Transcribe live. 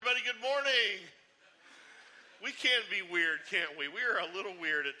morning. We can be weird, can't we? We are a little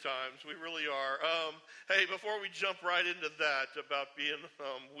weird at times. We really are. Hey, before we jump right into that about being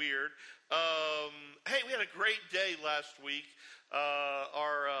weird, hey, we had a great day last week.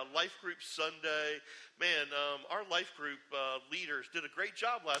 Our life group Sunday, man, our life group leaders did a great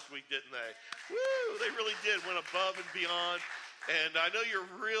job last week, didn't they? Woo! They really did, went above and beyond. And I know you're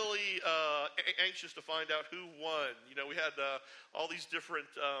really anxious to find out who won. You know, we had all these different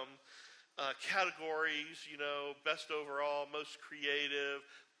categories, you know, best overall, most creative,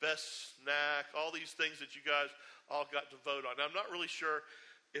 best snack, all these things that you guys all got to vote on. Now, I'm not really sure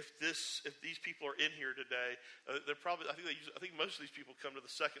if these people are in here today. They're probably, I think most of these people come to the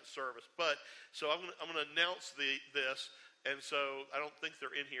second service. But so I'm gonna announce this, and so I don't think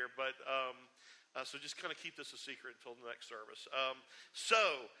they're in here, but. So just kind of keep this a secret until the next service.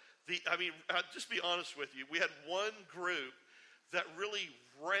 Just be honest with you. We had one group that really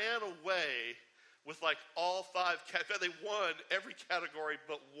ran away with like all five. They won every category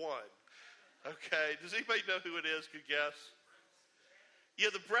but one. Okay. Does anybody know who it is? Good guess.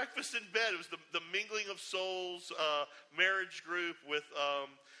 Yeah, the breakfast in bed. It was the Mingling of Souls marriage group with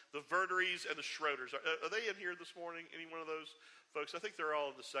the Verderies and the Schroeders. Are they in here this morning? Any one of those folks? I think they're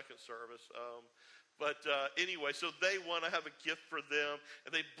all in the second service. But anyway, so they won. I have a gift for them.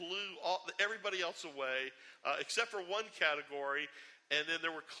 And they blew everybody else away, except for one category. And then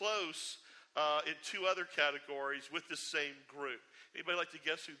there were close in two other categories with the same group. Anybody like to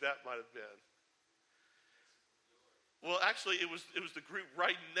guess who that might have been? Well, actually, it was the group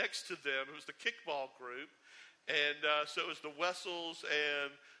right next to them. It was the kickball group. And so it was the Wessels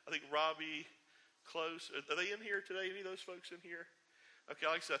and I think Robbie Close. Are they in here today? Any of those folks in here? Okay,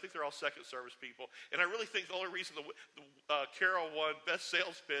 like I said, I think they're all second service people. And I really think the only reason Carol won best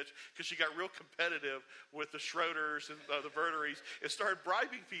sales pitch because she got real competitive with the Schroeders and the Verderies and started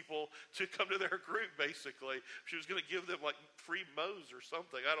bribing people to come to their group, basically. She was going to give them like free mows or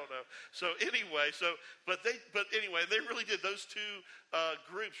something. I don't know. So anyway, but anyway, they really did. Those two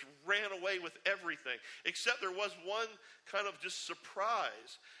groups ran away with everything, except there was one kind of just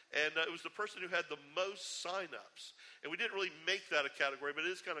surprise. And it was the person who had the most sign-ups. And we didn't really make that a category, but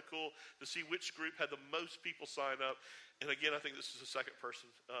it is kind of cool to see which group had the most people sign up. And again, I think this is a second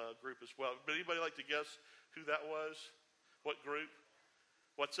person group as well. But anybody like to guess who that was? What group?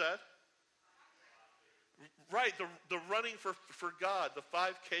 What's that? Right, the Running for God, the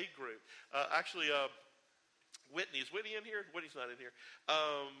 5K group. Whitney. Is Whitney in here? Whitney's not in here.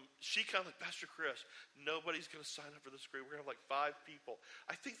 She kind of like, Pastor Chris, nobody's going to sign up for this group. We're going to have like 5 people.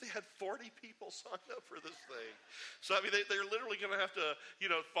 I think they had 40 people sign up for this thing. So, I mean, they're literally going to have to, you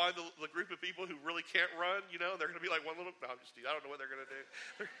know, find the group of people who really can't run, you know. They're going to be like one little, no, I'm just kidding. I don't know what they're going to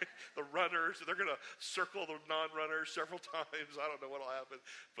do. The runners, they're going to circle the non-runners several times. I don't know what will happen.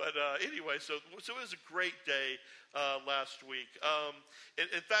 But anyway, so it was a great day last week.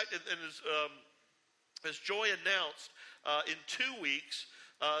 In fact, as Joy announced, in 2 weeks,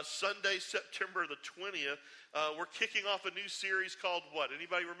 Sunday, September the 20th, we're kicking off a new series called what?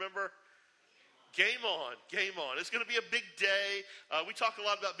 Anybody remember? Game On. Game On. It's going to be a big day. We talk a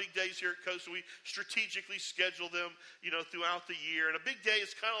lot about big days here at Coastal. We strategically schedule them, you know, throughout the year. And a big day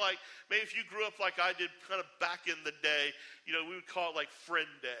is kind of like, maybe if you grew up like I did kind of back in the day, you know, we would call it like Friend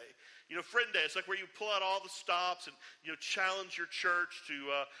Day. You know, Friend Day, it's like where you pull out all the stops and, you know, challenge your church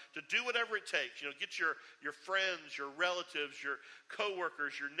to do whatever it takes. You know, get your friends, your relatives, your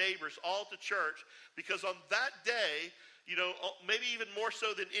coworkers, your neighbors all to church. Because on that day, you know, maybe even more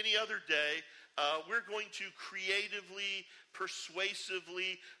so than any other day, we're going to creatively,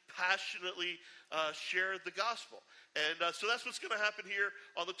 persuasively, passionately share the gospel. And so that's what's going to happen here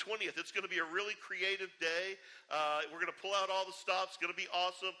on the 20th. It's going to be a really creative day. We're going to pull out all the stops. It's going to be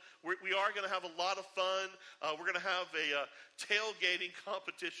awesome. We are going to have a lot of fun. We're going to have a tailgating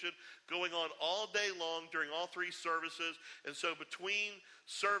competition going on all day long during all 3 services. And so between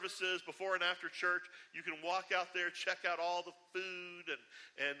services, before and after church, you can walk out there, check out all the food,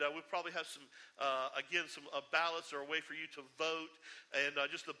 and we'll probably have some ballots or a way for you to vote, and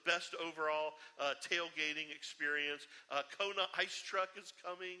just the best overall tailgating experience. Kona Ice Truck is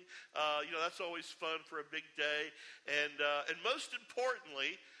coming. You know, that's always fun for a big day. And most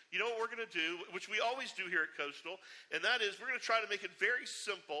importantly, you know what we're going to do, which we always do here at Coastal, and that is we're going to try to make it very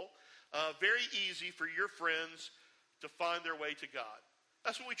simple, very easy for your friends to find their way to God.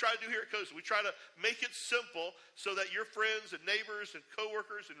 That's what we try to do here at Coastal. We try to make it simple so that your friends and neighbors and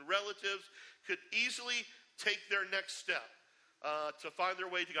coworkers and relatives could easily take their next step to find their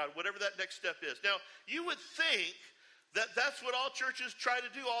way to God, whatever that next step is. Now, you would think that that's what all churches try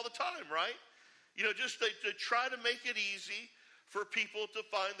to do all the time, right? You know, just they try to make it easy for people to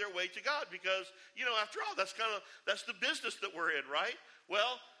find their way to God because, after all, that's the business that we're in, right?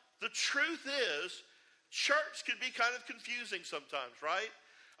 Well, the truth is, church can be kind of confusing sometimes, right?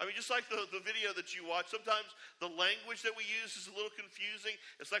 I mean, just like the video that you watch, sometimes the language that we use is a little confusing.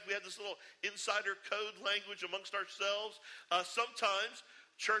 It's like we have this little insider code language amongst ourselves. Sometimes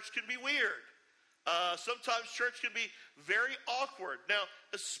church can be weird. Sometimes church can be very awkward. Now,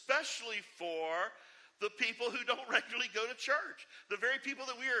 especially for the people who don't regularly go to church, the very people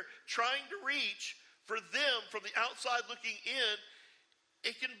that we are trying to reach, for them, from the outside looking in,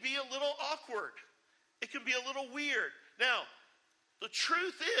 it can be a little awkward. It can be a little weird. Now, the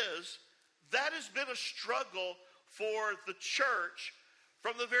truth is, that has been a struggle for the church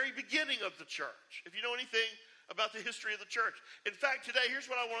from the very beginning of the church, if you know anything about the history of the church. In fact, today, here's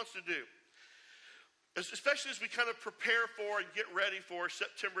what I want us to do. Especially as we kind of prepare for and get ready for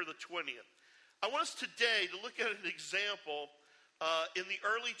September the 20th. I want us today to look at an example in the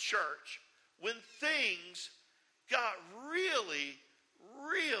early church when things got really,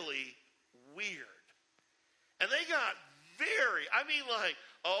 really weird. And they got like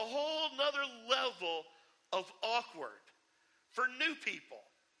a whole nother level of awkward for new people,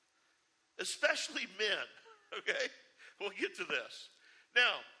 especially men, okay? We'll get to this.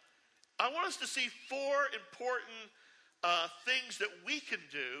 Now, I want us to see four important things that we can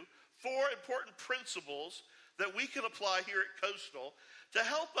do, four important principles that we can apply here at Coastal to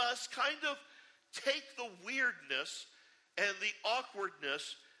help us kind of take the weirdness and the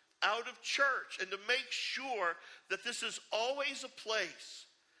awkwardness out of church and to make sure that this is always a place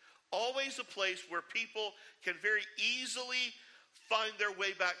where people can very easily find their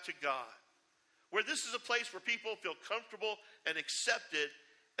way back to God. Where this is a place where people feel comfortable and accepted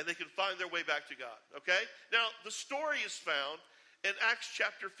and they can find their way back to God, okay? Now, the story is found in Acts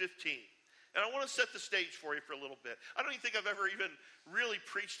chapter 15. And I want to set the stage for you for a little bit. I don't even think I've ever even really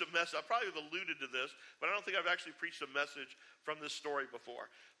preached a message. I probably have alluded to this, but I don't think I've actually preached a message from this story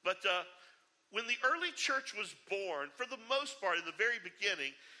before. But when the early church was born, for the most part, in the very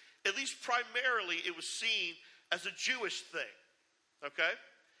beginning, at least primarily, it was seen as a Jewish thing, okay?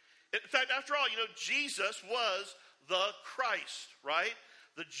 In fact, after all, Jesus was the Christ, right?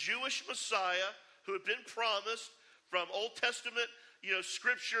 The Jewish Messiah who had been promised from Old Testament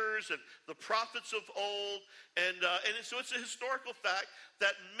scriptures and the prophets of old. And so it's a historical fact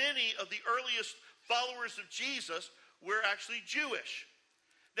that many of the earliest followers of Jesus were actually Jewish.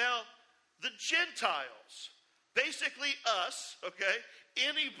 Now, the Gentiles, basically us, okay,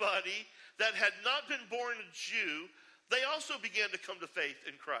 anybody that had not been born a Jew, they also began to come to faith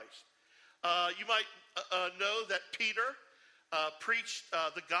in Christ. You might know that Peter preached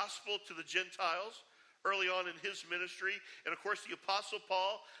the gospel to the Gentiles early on in his ministry. And of course, the Apostle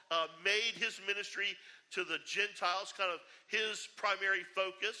Paul made his ministry to the Gentiles kind of his primary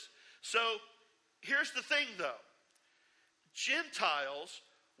focus. So here's the thing, though. Gentiles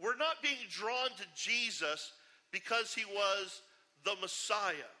were not being drawn to Jesus because he was the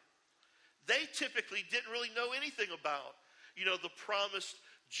Messiah. They typically didn't really know anything about, the promised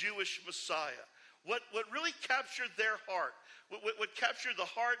Jewish Messiah. What really captured their heart, what captured the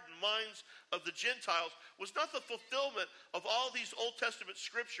heart and minds of the Gentiles was not the fulfillment of all these Old Testament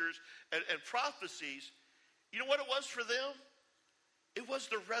scriptures and prophecies. You know what it was for them? It was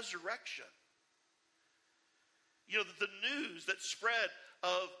the resurrection. The news that spread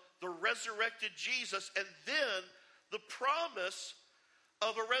of the resurrected Jesus, and then the promise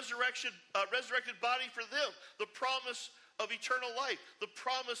of a resurrected body for them, the promise of eternal life, the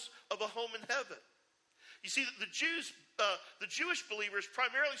promise of a home in heaven. You see, the Jewish believers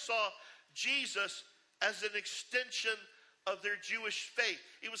primarily saw Jesus as an extension of their Jewish faith.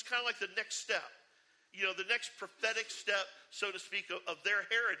 It was kind of like the next step, the next prophetic step, so to speak, of their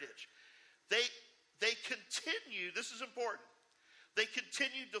heritage. They continued, this is important, they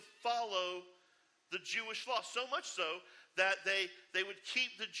continued to follow the Jewish law, so much so that they would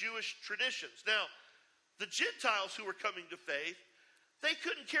keep the Jewish traditions. Now, the Gentiles who were coming to faith, they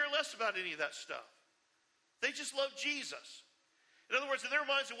couldn't care less about any of that stuff. They just loved Jesus. In other words, in their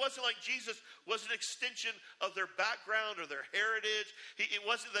minds, it wasn't like Jesus was an extension of their background or their heritage. It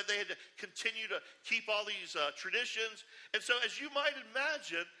wasn't that they had to continue to keep all these traditions. And so, as you might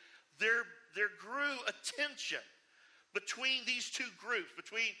imagine, there grew a tension between these two groups,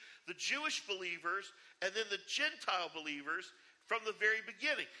 between the Jewish believers and then the Gentile believers from the very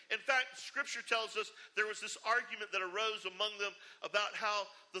beginning. In fact, Scripture tells us there was this argument that arose among them about how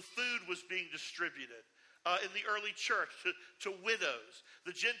the food was being distributed in the early church to widows.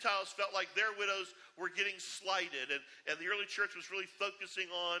 The Gentiles felt like their widows were getting slighted, and the early church was really focusing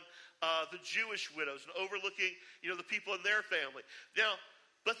on the Jewish widows and overlooking, the people in their family. Now,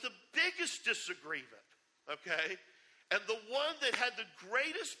 but the biggest disagreement, okay, and the one that had the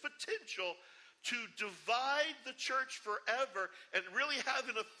greatest potential to divide the church forever and really have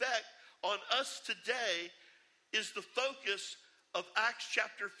an effect on us today is the focus of Acts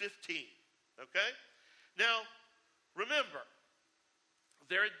chapter 15, okay? Now, remember,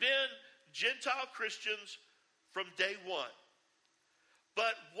 there had been Gentile Christians from day one.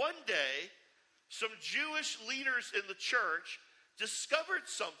 But one day, some Jewish leaders in the church discovered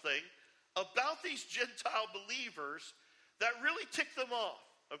something about these Gentile believers that really ticked them off,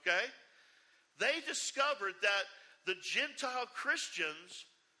 okay? They discovered that the Gentile Christians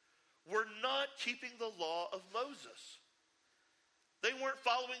were not keeping the law of Moses. They weren't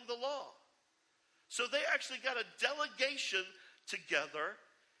following the law. So they actually got a delegation together,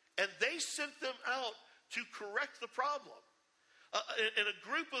 and they sent them out to correct the problem. And a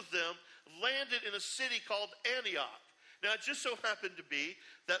group of them landed in a city called Antioch. Now, it just so happened to be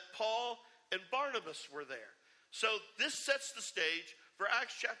that Paul and Barnabas were there. So this sets the stage for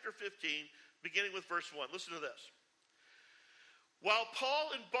Acts chapter 15, beginning with verse 1. Listen to this. While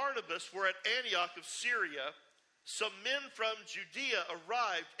Paul and Barnabas were at Antioch of Syria, some men from Judea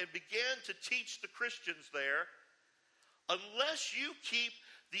arrived and began to teach the Christians there, unless you keep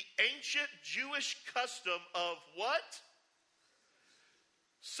the ancient Jewish custom of what?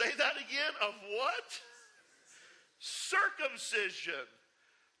 Say that again, of what? Circumcision,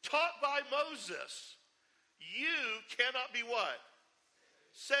 taught by Moses. You cannot be what?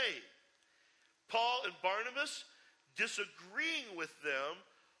 Saved. Paul and Barnabas, disagreeing with them,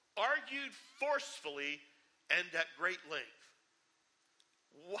 argued forcefully and at great length.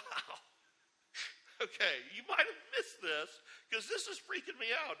 Wow. Okay, you might have missed this because this is freaking me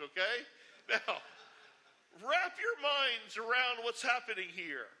out, okay? Now, wrap your minds around what's happening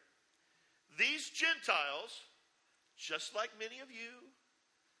here. These Gentiles, just like many of you,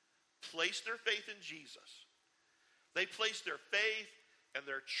 placed their faith in Jesus. They placed their faith and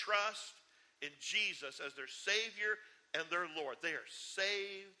their trust in Jesus as their Savior and their Lord. They are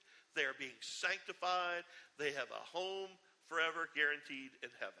saved. They are being sanctified. They have a home forever guaranteed in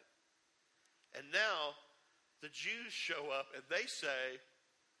heaven. And now the Jews show up and they say,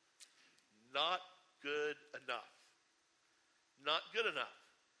 not good enough. Not good enough.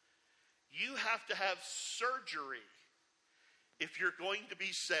 You have to have surgery if you're going to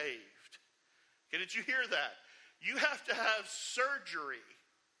be saved. Okay, did you hear that? You have to have surgery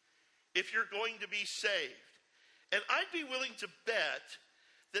if you're going to be saved. And I'd be willing to bet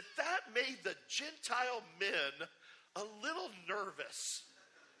that made the Gentile men a little nervous.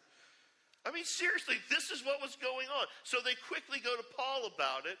 I mean, seriously, this is what was going on. So they quickly go to Paul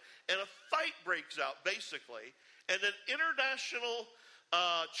about it, and a fight breaks out, basically. And an international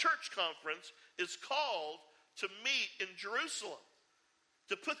church conference is called to meet in Jerusalem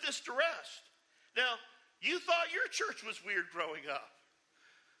to put this to rest. Now, you thought your church was weird growing up,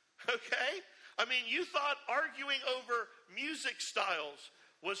 okay? I mean, you thought arguing over music styles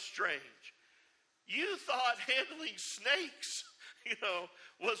was strange. You thought handling snakes,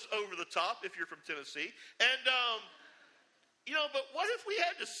 was over the top if you're from Tennessee. And, but what if we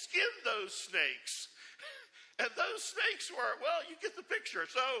had to skin those snakes? And those snakes were, well, you get the picture.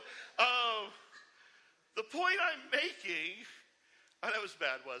 So, the point I'm making, that was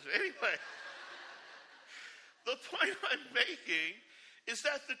bad, wasn't it? Anyway, the point I'm making is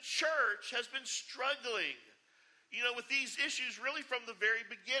that the church has been struggling, with these issues really from the very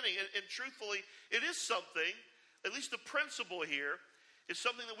beginning. And truthfully, it is something, at least the principle here, is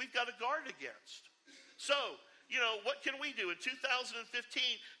something that we've got to guard against. So, what can we do in 2015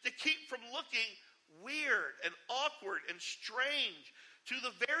 to keep from looking weird and awkward and strange to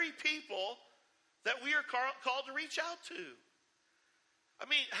the very people that we are called to reach out to? I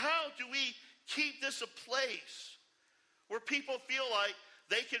mean, how do we keep this a place where people feel like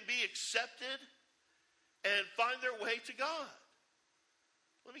they can be accepted and find their way to God?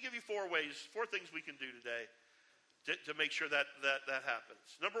 Let me give you four things we can do today to make sure that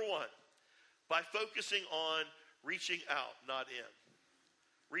happens. Number one, by focusing on reaching out, not in.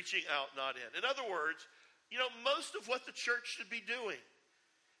 Reaching out, not in. In other words, most of what the church should be doing,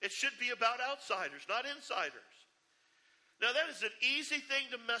 it should be about outsiders, not insiders. Now, that is an easy thing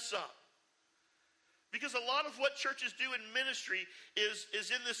to mess up. Because a lot of what churches do in ministry is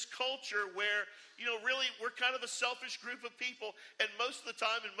in this culture where, really we're kind of a selfish group of people. And most of the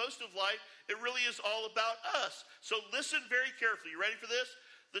time and most of life, it really is all about us. So listen very carefully. You ready for this?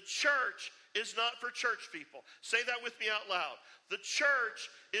 The church is not for church people. Say that with me out loud. The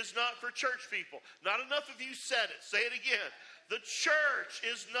church is not for church people. Not enough of you said it. Say it again. The church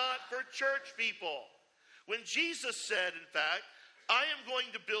is not for church people. When Jesus said, in fact, I am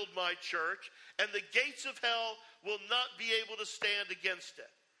going to build my church, and the gates of hell will not be able to stand against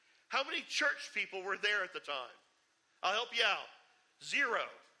it. How many church people were there at the time? I'll help you out. 0.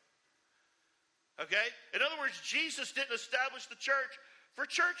 Okay? In other words, Jesus didn't establish the church for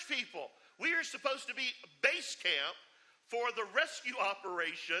church people. We are supposed to be base camp for the rescue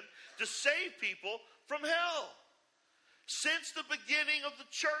operation to save people from hell. Since the beginning of the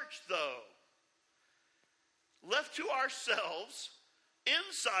church, though, left to ourselves,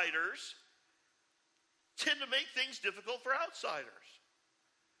 insiders tend to make things difficult for outsiders.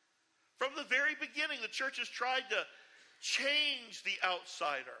 From the very beginning, the church has tried to change the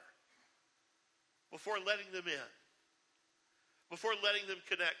outsider before letting them in, before letting them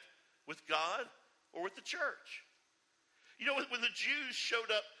connect with God or with the church. You know, when the Jews showed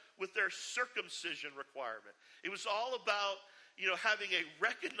up with their circumcision requirement, it was all about, having a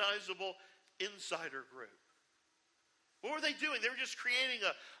recognizable insider group. What were they doing? They were just creating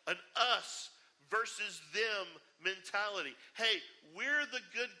an us versus them mentality. Hey, we're the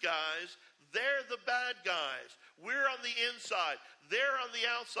good guys. They're the bad guys. We're on the inside. They're on the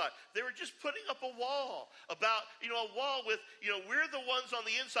outside. They were just putting up a wall about, a wall with, we're the ones on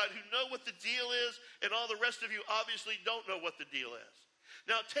the inside who know what the deal is, and all the rest of you obviously don't know what the deal is.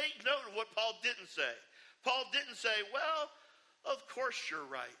 Now, take note of what Paul didn't say. Paul didn't say, well, of course you're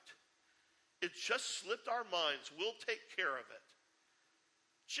right. It just slipped our minds. We'll take care of it.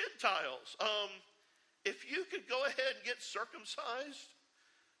 Gentiles, if you could go ahead and get circumcised,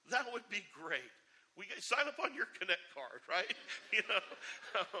 that would be great. We sign up on your Connect card, right?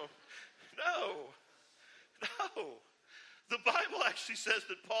 No. The Bible actually says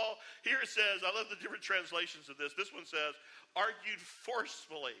that Paul, here it says, I love the different translations of this. This one says, argued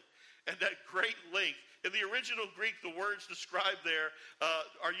forcefully and at great length. In the original Greek, the words described there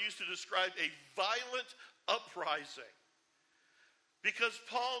are used to describe a violent uprising. Because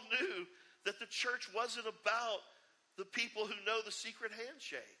Paul knew that the church wasn't about the people who know the secret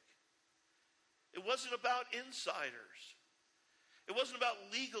handshake. It wasn't about insiders. It wasn't about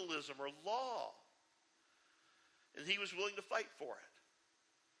legalism or law. And he was willing to fight for it.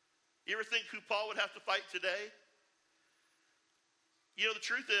 You ever think who Paul would have to fight today? The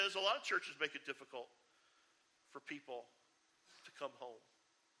truth is, a lot of churches make it difficult for people to come home,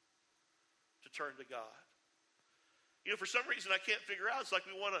 to turn to God. For some reason I can't figure out, it's like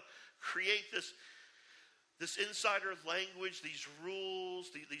we want to create this insider language, these rules,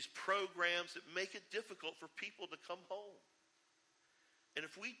 these programs that make it difficult for people to come home. And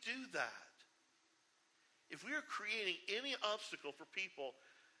if we do that, if we are creating any obstacle for people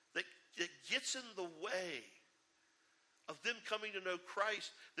that gets in the way of them coming to know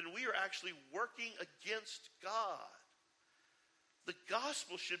Christ, then we are actually working against God. The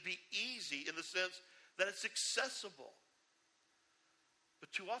gospel should be easy in the sense that it's accessible.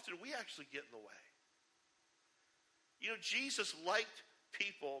 But too often we actually get in the way. Jesus liked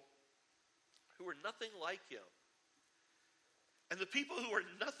people who were nothing like him. And the people who were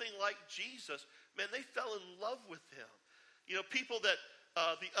nothing like Jesus, man, they fell in love with him. People that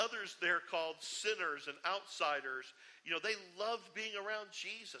the others there called sinners and outsiders, they loved being around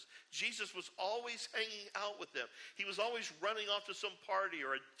Jesus. Jesus was always hanging out with them. He was always running off to some party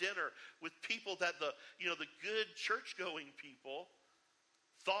or a dinner with people that the good church-going people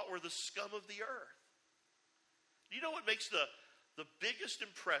thought were the scum of the earth. You know what makes the biggest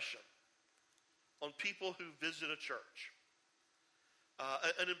impression on people who visit a church?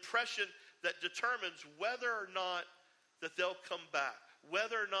 An impression that determines whether or not that they'll come back,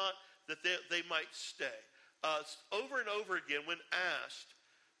 whether or not that they might stay. Over and over again, when asked,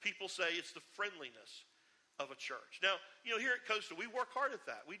 people say it's the friendliness of a church. Now, here at Coastal, we work hard at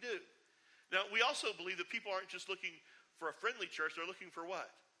that. We do. Now, we also believe that people aren't just looking for a friendly church. They're looking for what?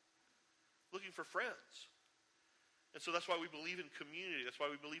 Looking for friends. And so that's why we believe in community. That's why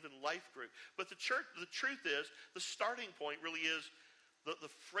we believe in life group. But the truth is, the starting point really is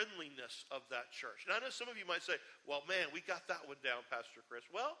the friendliness of that church. And I know some of you might say, well, man, we got that one down, Pastor Chris.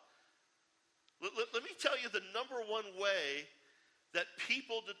 Well, let me tell you the number one way that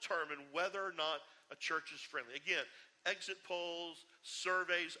people determine whether or not a church is friendly. Again, exit polls,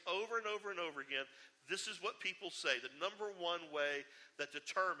 surveys, over and over and over again. This is what people say. The number one way that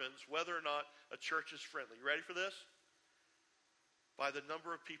determines whether or not a church is friendly. You ready for this? By the number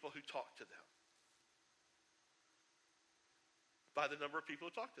of people who talk to them. By the number of people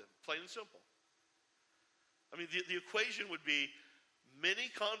who talk to them. Plain and simple. I mean, the equation would be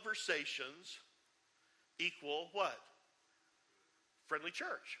Many conversations equal what? Friendly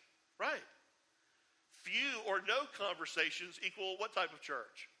church, right? Few or no conversations equal what type of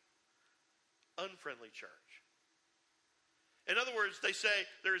church? Unfriendly church. In other words, they say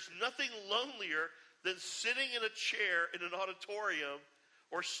there's nothing lonelier than sitting in a chair in an auditorium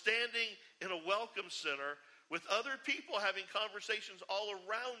or standing in a welcome center with other people having conversations all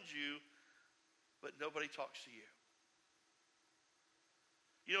around you, but nobody talks to you.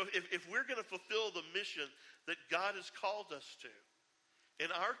 You know, if we're going to fulfill the mission that God has called us to in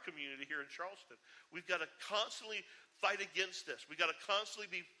our community here in Charleston, we've got to constantly fight against this. We've got to constantly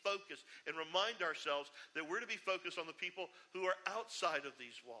be focused and remind ourselves that we're to be focused on the people who are outside of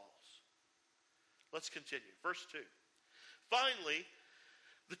these walls. Let's continue. Verse 2. Finally,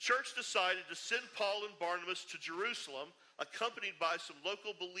 the church decided to send Paul and Barnabas to Jerusalem, accompanied by some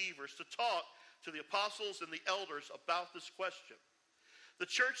local believers, to talk to the apostles and the elders about this question. The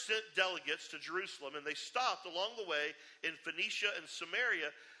church sent delegates to Jerusalem, and they stopped along the way in Phoenicia and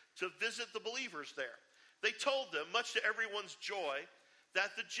Samaria to visit the believers there. They told them, much to everyone's joy,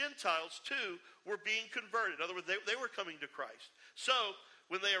 that the Gentiles too were being converted. In other words, they were coming to Christ. So,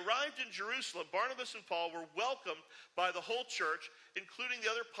 when they arrived in Jerusalem, Barnabas and Paul were welcomed by the whole church, including the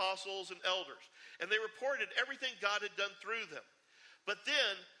other apostles and elders. And they reported everything God had done through them. But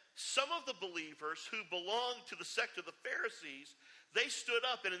then, some of the believers who belonged to the sect of the Pharisees, they stood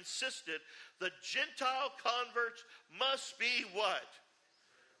up and insisted the Gentile converts must be what?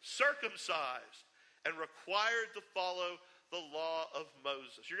 Circumcised and required to follow the law of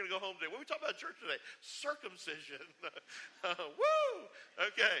Moses. You're going to go home today. What are we talking about at church today? Circumcision. Woo!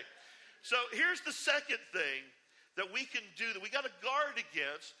 Okay. So here's the second thing that we can do that we got to guard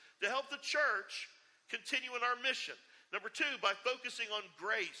against to help the church continue in our mission. Number 2, by focusing on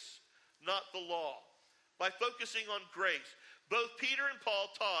grace, not the law. By focusing on grace. Both Peter and Paul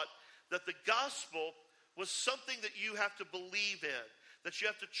taught that the gospel was something that you have to believe in, that you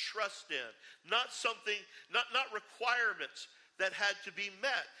have to trust in, not something, not requirements that had to be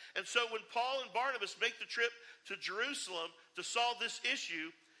met. And so when Paul and Barnabas make the trip to Jerusalem to solve this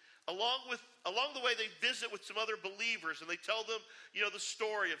issue, along the way they visit with some other believers, and they tell them, you know, the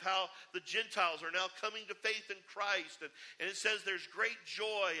story of how the Gentiles are now coming to faith in Christ. And it says there's great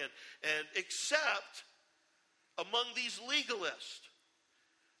joy and except among these legalists,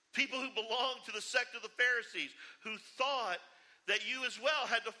 people who belong to the sect of the Pharisees, who thought that you as well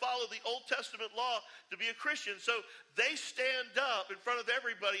had to follow the Old Testament law to be a Christian. So they stand up in front of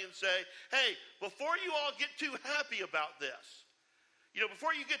everybody and say, hey, before you all get too happy about this, you know,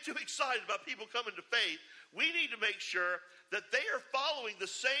 before you get too excited about people coming to faith, we need to make sure that they are following the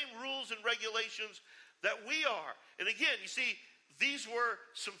same rules and regulations that we are. And again, you see, these were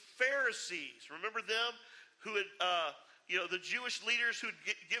some Pharisees. Remember them? Who had, the Jewish leaders who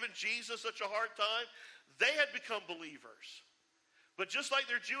had given Jesus such a hard time, they had become believers. But just like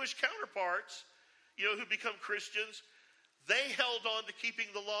their Jewish counterparts, you know, who become Christians, they held on to keeping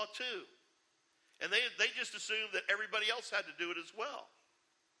the law too. And they just assumed that everybody else had to do it as well.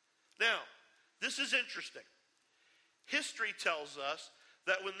 Now, this is interesting. History tells us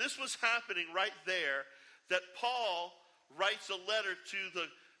that when this was happening right there, that Paul writes a letter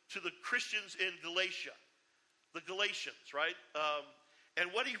to the Christians in Galatia. The Galatians, right? And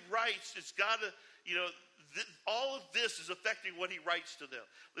what he writes is all of this is affecting what he writes to them.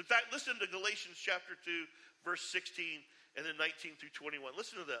 In fact, listen to Galatians chapter 2, verse 16, and then 19 through 21.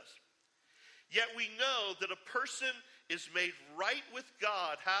 Listen to this. Yet we know that a person is made right with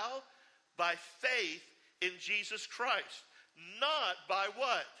God. How? By faith in Jesus Christ. Not by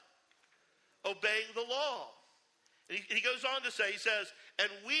what? Obeying the law. And he goes on to say, he says,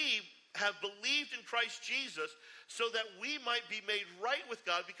 and we have believed in Christ Jesus so that we might be made right with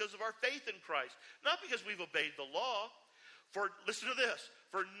God because of our faith in Christ. Not because we've obeyed the law. For, listen to this,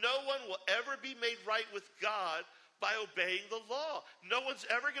 for no one will ever be made right with God by obeying the law. No one's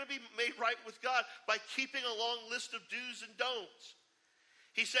ever going to be made right with God by keeping a long list of do's and don'ts.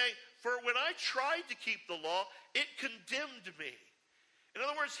 He's saying, for when I tried to keep the law, it condemned me. In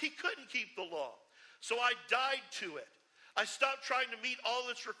other words, he couldn't keep the law. So I died to it. I stopped trying to meet all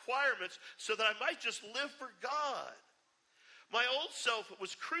its requirements so that I might just live for God. My old self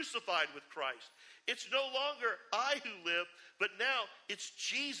was crucified with Christ. It's no longer I who live, but now it's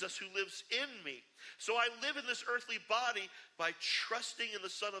Jesus who lives in me. So I live in this earthly body by trusting in the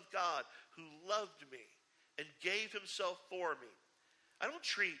Son of God who loved me and gave himself for me. I don't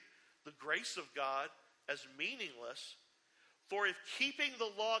treat the grace of God as meaningless, for if keeping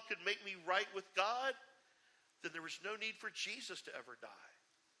the law could make me right with God, then there was no need for Jesus to ever die.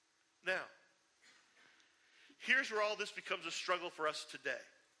 Now, Here's where all this becomes a struggle for us today.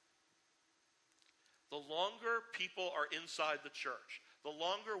 The longer people are inside the church, the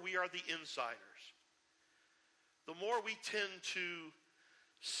longer we are the insiders, the more we tend to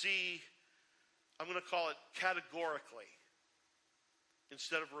see, I'm going to call it categorically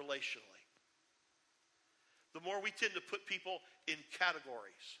instead of relationally. The more we tend to put people in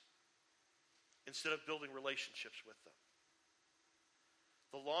categories instead of building relationships with them.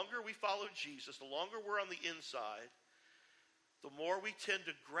 The longer we follow Jesus, the longer we're on the inside, the more we tend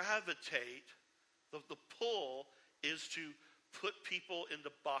to gravitate. The pull is to put people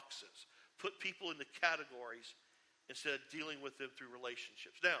into boxes, put people into categories instead of dealing with them through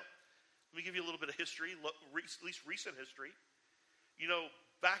relationships. Now, let me give you a little bit of history, at least recent history. You know,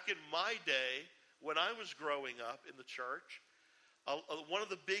 back in my day, when I was growing up in the church, one of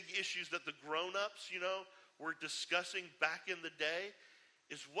the big issues that the grown-ups, were discussing back in the day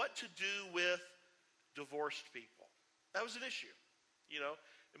is what to do with divorced people. That was an issue,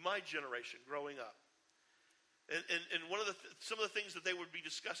 in my generation growing up. And one of some of the things that they would be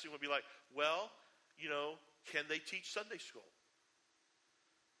discussing would be like, well, can they teach Sunday school?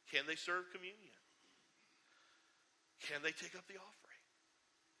 Can they serve communion? Can they take up the offering?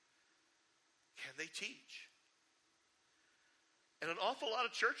 Can they teach? And an awful lot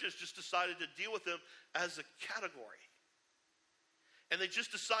of churches just decided to deal with them as a category. And they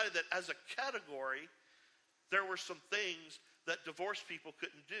just decided that as a category, there were some things that divorced people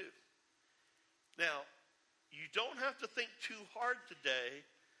couldn't do. Now, you don't have to think too hard today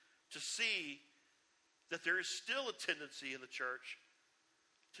to see that there is still a tendency in the church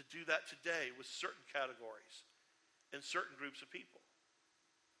to do that today with certain categories and certain groups of people.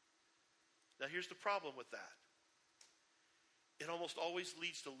 Now, here's the problem with that. It almost always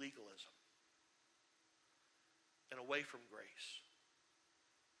leads to legalism and away from grace.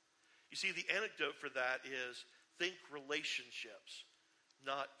 You see, the antidote for that is think relationships,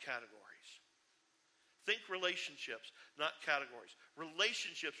 not categories. Think relationships, not categories.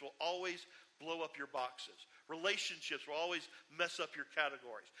 Relationships will always blow up your boxes. Relationships will always mess up your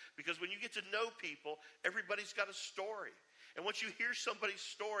categories. Because when you get to know people, everybody's got a story. And once you hear somebody's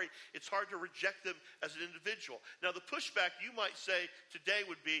story, it's hard to reject them as an individual. Now, the pushback you might say today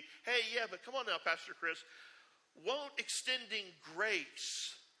would be, hey, yeah, but come on now, Pastor Chris, won't extending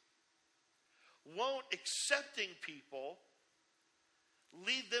grace, won't accepting people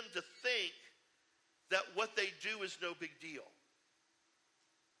lead them to think that what they do is no big deal?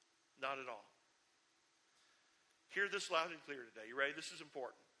 Not at all. Hear this loud and clear today. You ready? This is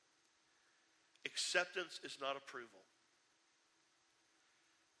important. Acceptance is not approval.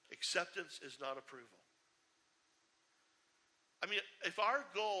 Acceptance is not approval. I mean, if our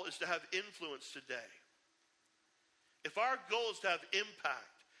goal is to have influence today, if our goal is to have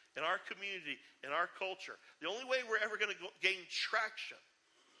impact in our community, in our culture, the only way we're ever going to gain traction,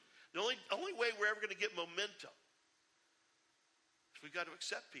 the only way we're ever going to get momentum is we've got to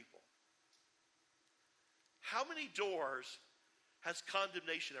accept people. How many doors has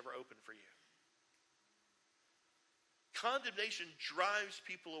condemnation ever opened for you? Condemnation drives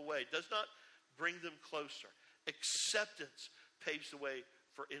people away, does not bring them closer. Acceptance paves the way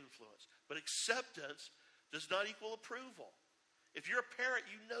for influence. But acceptance does not equal approval. If you're a parent,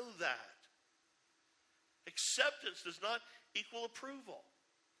 you know that. Acceptance does not equal approval.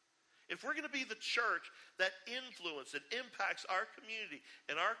 If we're going to be the church that influences and impacts our community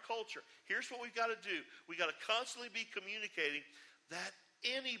and our culture, here's what we've got to do. We've got to constantly be communicating that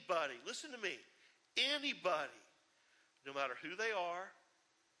anybody, listen to me, anybody, no matter who they are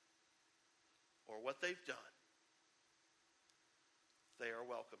or what they've done, they are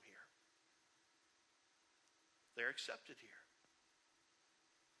welcome here. They're accepted here.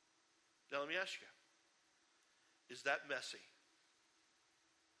 Now let me ask you, is that messy?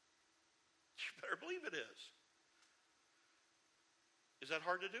 You better believe it is. Is that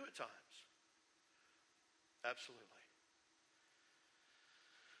hard to do at times? Absolutely.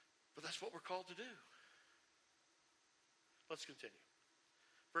 But that's what we're called to do. Let's continue.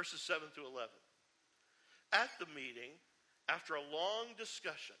 Verses 7 through 11. At the meeting, after a long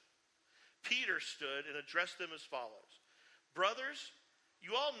discussion, Peter stood and addressed them as follows. Brothers,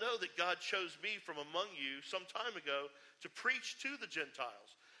 you all know that God chose me from among you some time ago to preach to the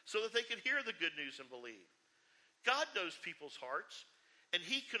Gentiles so that they could hear the good news and believe. God knows people's hearts, and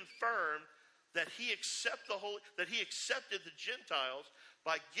he confirmed that he accepted the Gentiles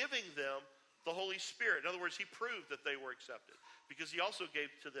by giving them the Holy Spirit. In other words, he proved that they were accepted because he also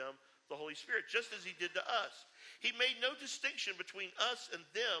gave to them the Holy Spirit, just as he did to us. He made no distinction between us and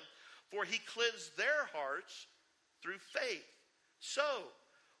them, for he cleansed their hearts through faith. So,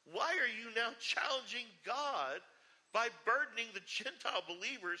 why are you now challenging God by burdening the Gentile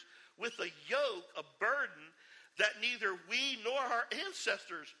believers with a yoke, a burden that neither we nor our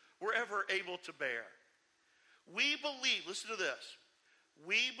ancestors were ever able to bear? We believe, listen to this,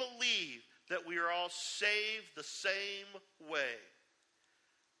 we believe that we are all saved the same way,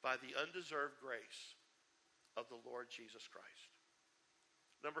 by the undeserved grace of the Lord Jesus Christ.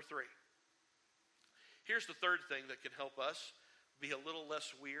 Number 3. Here's the third thing that can help us be a little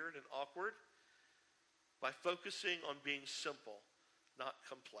less weird and awkward, by focusing on being simple, not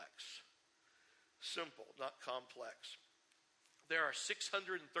complex. Simple, not complex. There are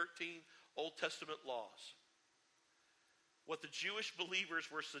 613 Old Testament laws. What the Jewish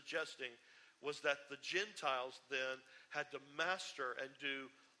believers were suggesting was that the Gentiles then had to master and do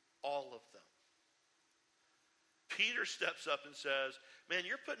all of them. Peter steps up and says, man,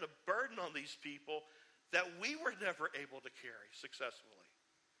 you're putting a burden on these people that we were never able to carry successfully.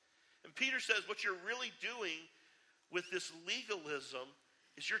 And Peter says what you're really doing with this legalism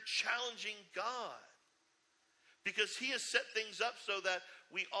is you're challenging God, because he has set things up so that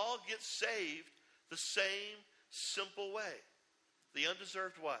we all get saved the same simple way. The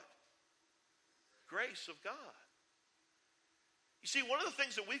undeserved what? Grace of God. You see, one of the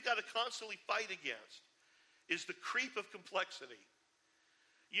things that we've got to constantly fight against is the creep of complexity.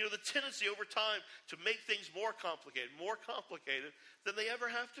 You know, the tendency over time to make things more complicated than they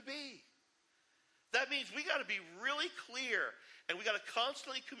ever have to be. That means we got to be really clear, and we got to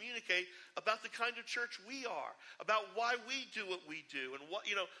constantly communicate about the kind of church we are, about why we do what we do, and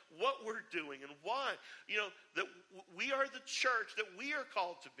what we're doing, and why, that we are the church that we are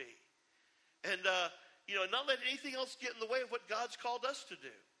called to be. And, not let anything else get in the way of what God's called us to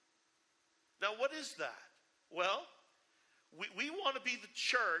do. Now, what is that? Well, we want to be the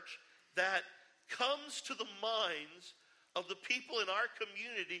church that comes to the minds of the people in our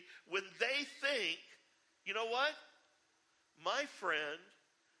community when they think, you know what? My friend,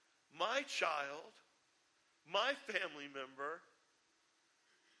 my child, my family member,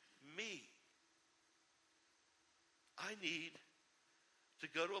 me. I need to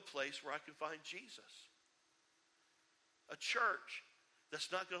go to a place where I can find Jesus. A church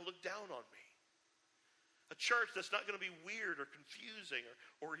that's not going to look down on me. A church that's not going to be weird or confusing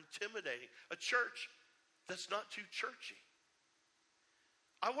or intimidating. A church that's not too churchy.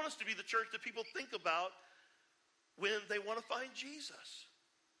 I want us to be the church that people think about when they want to find Jesus.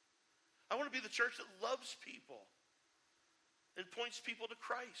 I want to be the church that loves people and points people to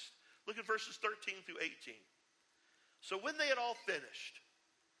Christ. Look at verses 13 through 18. So when they had all finished,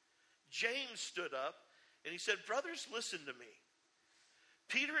 James stood up and he said, brothers, listen to me.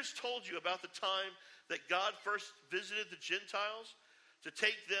 Peter has told you about the time that God first visited the Gentiles to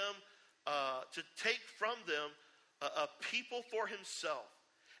take from them a people for himself.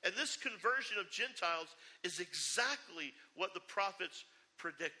 And this conversion of Gentiles is exactly what the prophets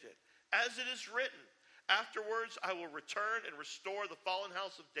predicted. As it is written, afterwards I will return and restore the fallen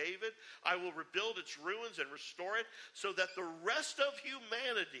house of David. I will rebuild its ruins and restore it, so that the rest of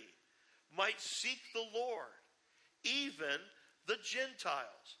humanity might seek the Lord, even the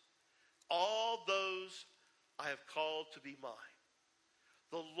Gentiles, all those I have called to be mine.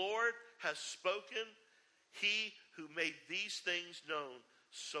 The Lord has spoken, he who made these things known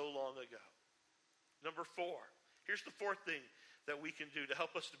so long ago. Number 4, here's the fourth thing that we can do to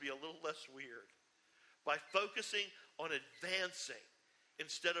help us to be a little less weird. By focusing on advancing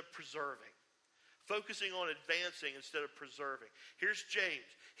instead of preserving. Focusing on advancing instead of preserving. Here's James.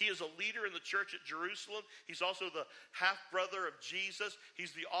 He is a leader in the church at Jerusalem. He's also the half-brother of Jesus.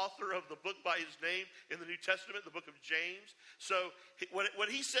 He's the author of the book by his name in the New Testament, the book of James. So what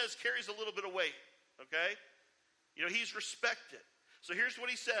he says carries a little bit of weight, okay? He's respected. So here's what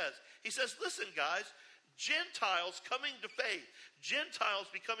he says. He says, listen, guys, Gentiles coming to faith, Gentiles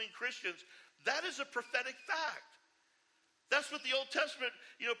becoming Christians, that is a prophetic fact. That's what the Old Testament,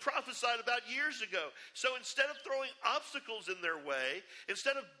 prophesied about years ago. So instead of throwing obstacles in their way,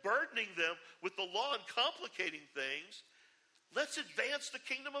 instead of burdening them with the law and complicating things, let's advance the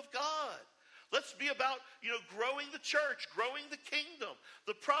kingdom of God. Let's be about, growing the church, growing the kingdom.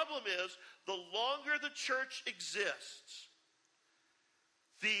 The problem is, the longer the church exists,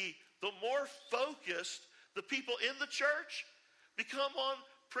 the more focused the people in the church become on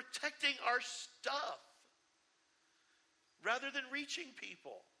protecting our stuff rather than reaching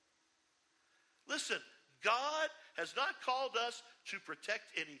people. Listen, God has not called us to protect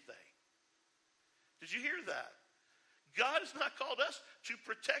anything. Did you hear that? God has not called us to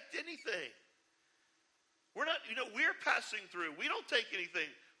protect anything. We're not, we're passing through. We don't take anything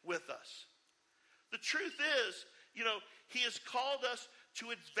with us. The truth is, He has called us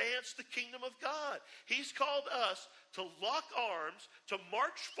to advance the kingdom of God. He's called us to lock arms, to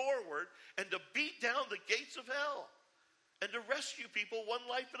march forward, and to beat down the gates of hell, and to rescue people one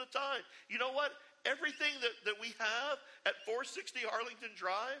life at a time. You know what? Everything that we have at 460 Arlington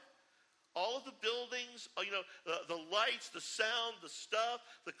Drive, all of the buildings, the lights, the sound, the stuff,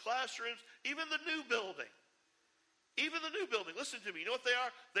 the classrooms, even the new building. Even the new building, listen to me. You know what they are?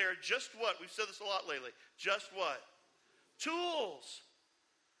 They are just what? We've said this a lot lately. Just what? Tools.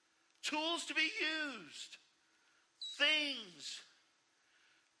 Tools to be used. Things.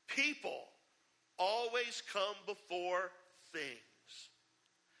 People always come before things.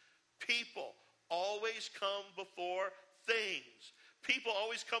 People always come before things. People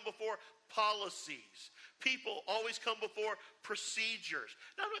always come before policies. People always come before procedures.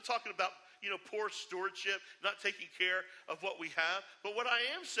 Now, I'm not talking about, poor stewardship, not taking care of what we have. But what I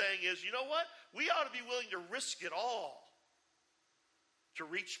am saying is, you know what? We ought to be willing to risk it all to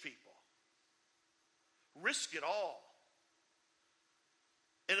reach people. Risk it all.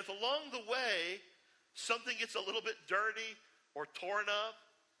 And if along the way something gets a little bit dirty or torn up,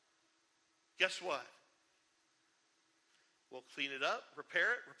 guess what? We'll clean it up,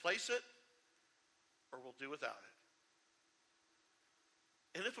 repair it, replace it, or we'll do without it.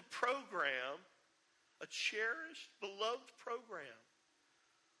 And if a program, a cherished, beloved program,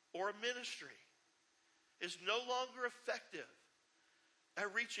 or a ministry is no longer effective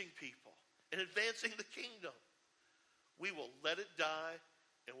at reaching people and advancing the kingdom, we will let it die,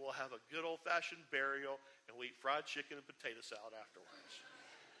 and we'll have a good old-fashioned burial, and we'll eat fried chicken and potato salad afterwards.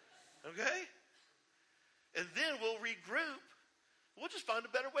 Okay? And then we'll regroup. We'll just find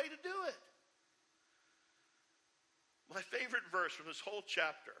a better way to do it. My favorite verse from this whole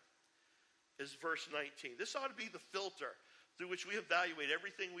chapter is verse 19. This ought to be the filter through which we evaluate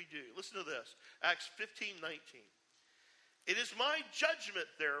everything we do. Listen to this. Acts 15:19. It is my judgment,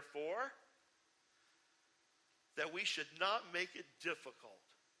 therefore, that we should not make it difficult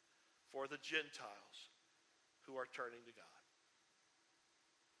for the Gentiles who are turning to God.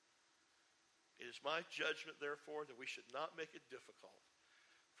 It is my judgment, therefore, that we should not make it difficult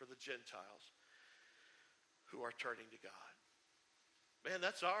for the Gentiles who are turning to God. Man,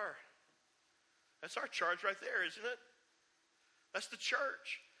 that's our charge right there, isn't it? That's the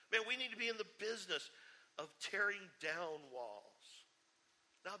church. Man, we need to be in the business of tearing down walls,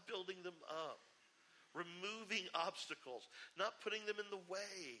 not building them up, removing obstacles, not putting them in the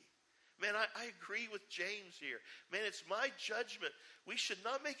way. Man, I agree with James here. Man, it's my judgment. We should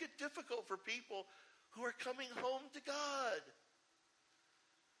not make it difficult for people who are coming home to God.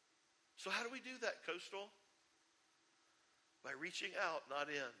 So how do we do that, Coastal? By reaching out, not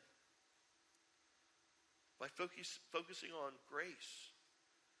in. By focusing on grace,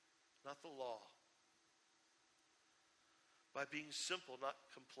 not the law. By being simple, not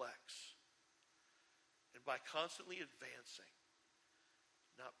complex. And by constantly advancing,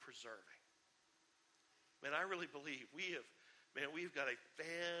 not preserving. Man, I really believe we've got a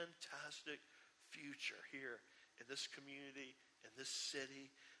fantastic future here in this community, in this city.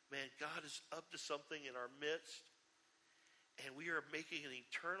 Man, God is up to something in our midst. And we are making an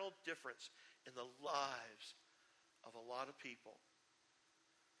eternal difference in the lives of a lot of people.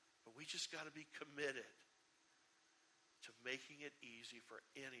 But we just got to be committed to making it easy for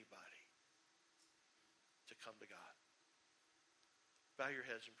anybody to come to God. Bow your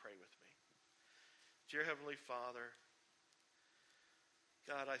heads and pray with me. Dear Heavenly Father,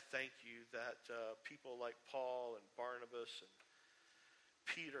 God, I thank you that people like Paul and Barnabas and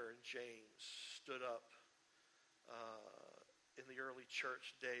Peter and James stood up in the early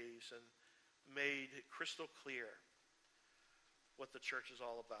church days and made it crystal clear what the church is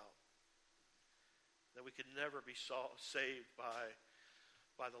all about. That we could never be saved by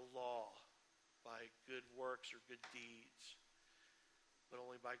the law, by good works or good deeds, but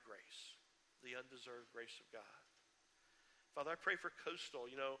only by grace, the undeserved grace of God. Father, I pray for Coastal.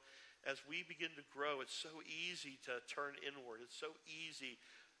 As we begin to grow, it's so easy to turn inward. It's so easy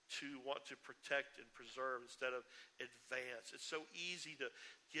to want to protect and preserve instead of advance. It's so easy to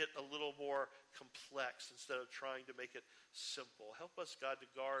get a little more complex instead of trying to make it simple. Help us, God, to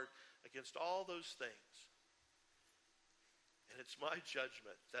guard against all those things. And it's my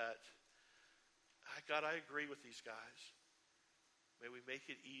judgment that, God, I agree with these guys. May we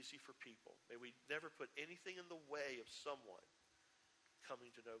make it easy for people. May we never put anything in the way of someone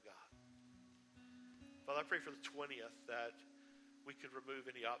coming to know God. Father, I pray for the 20th that we could remove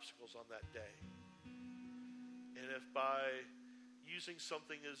any obstacles on that day. And if by using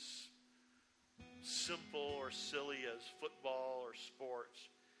something as simple or silly as football or sports,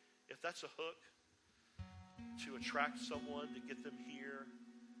 if that's a hook, to attract someone, to get them here,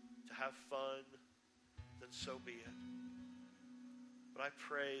 to have fun, then so be it. But I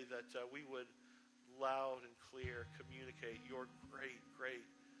pray that we would loud and clear communicate your great, great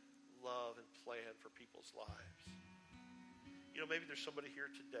love and plan for people's lives. You know, maybe there's somebody here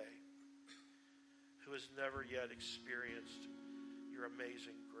today who has never yet experienced your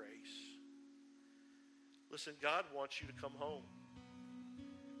amazing grace. Listen, God wants you to come home.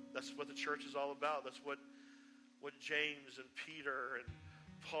 That's what the church is all about. That's what James and Peter and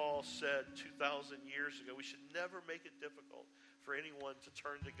Paul said 2,000 years ago. We should never make it difficult for anyone to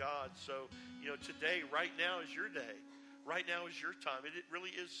turn to God. So, you know, today, right now is your day. Right now is your time. It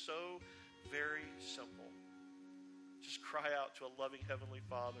really is so very simple. Just cry out to a loving Heavenly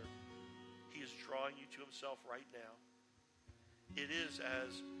Father. He is drawing you to himself right now. It is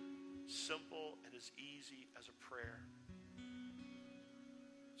as simple and as easy as a prayer.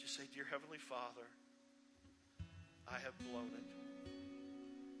 Just say, Dear Heavenly Father, I have blown it.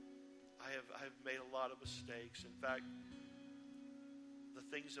 I have made a lot of mistakes. In fact, the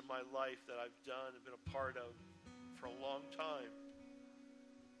things in my life that I've done and been a part of for a long time,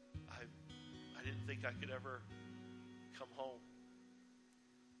 I didn't think I could ever come home.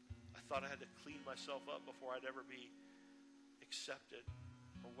 I thought I had to clean myself up before I'd ever be accepted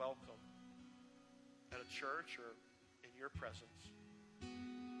or welcome at a church or in your presence.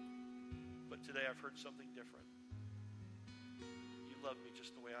 But today I've heard something different. You love me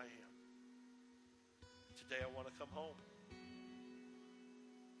just the way I am. Today I want to come home.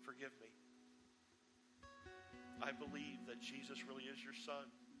 Forgive me. I believe that Jesus really is your son.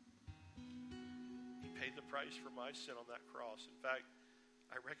 He paid the price for my sin on that cross. In fact,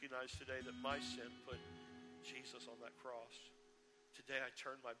 I recognize today that my sin put Jesus on that cross. Today I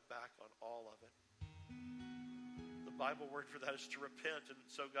turn my back on all of it. The Bible word for that is to repent, and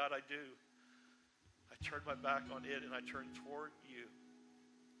so God, I do. I turn my back on it and I turn toward you.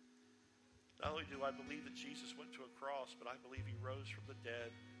 Not only do I believe that Jesus went to a cross, but I believe he rose from the dead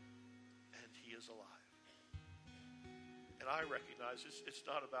and he is alive. And I recognize it's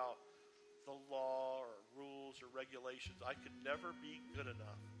not about the law or rules or regulations. I could never be good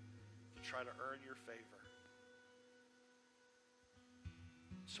enough to try to earn your favor.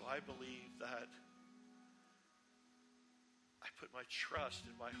 So I believe that I put my trust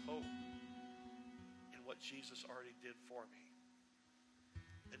and my hope in what Jesus already did for me.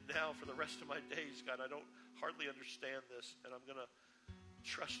 And now for the rest of my days, God, I don't hardly understand this, and I'm going to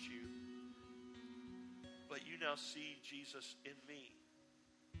trust you. But you now see Jesus in me.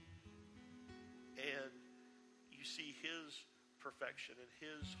 And you see his perfection and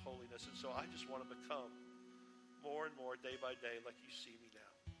his holiness. And so I just want to become more and more day by day like you see me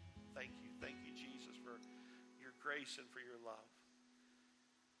now. Thank you. Thank you, Jesus, for your grace and for your love.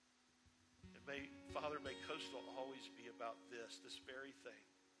 And Father, may Coastal always be about this very thing.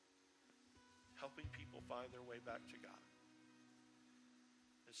 Helping people find their way back to God.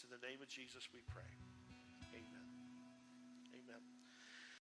 It's in the name of Jesus we pray. Amen. Amen.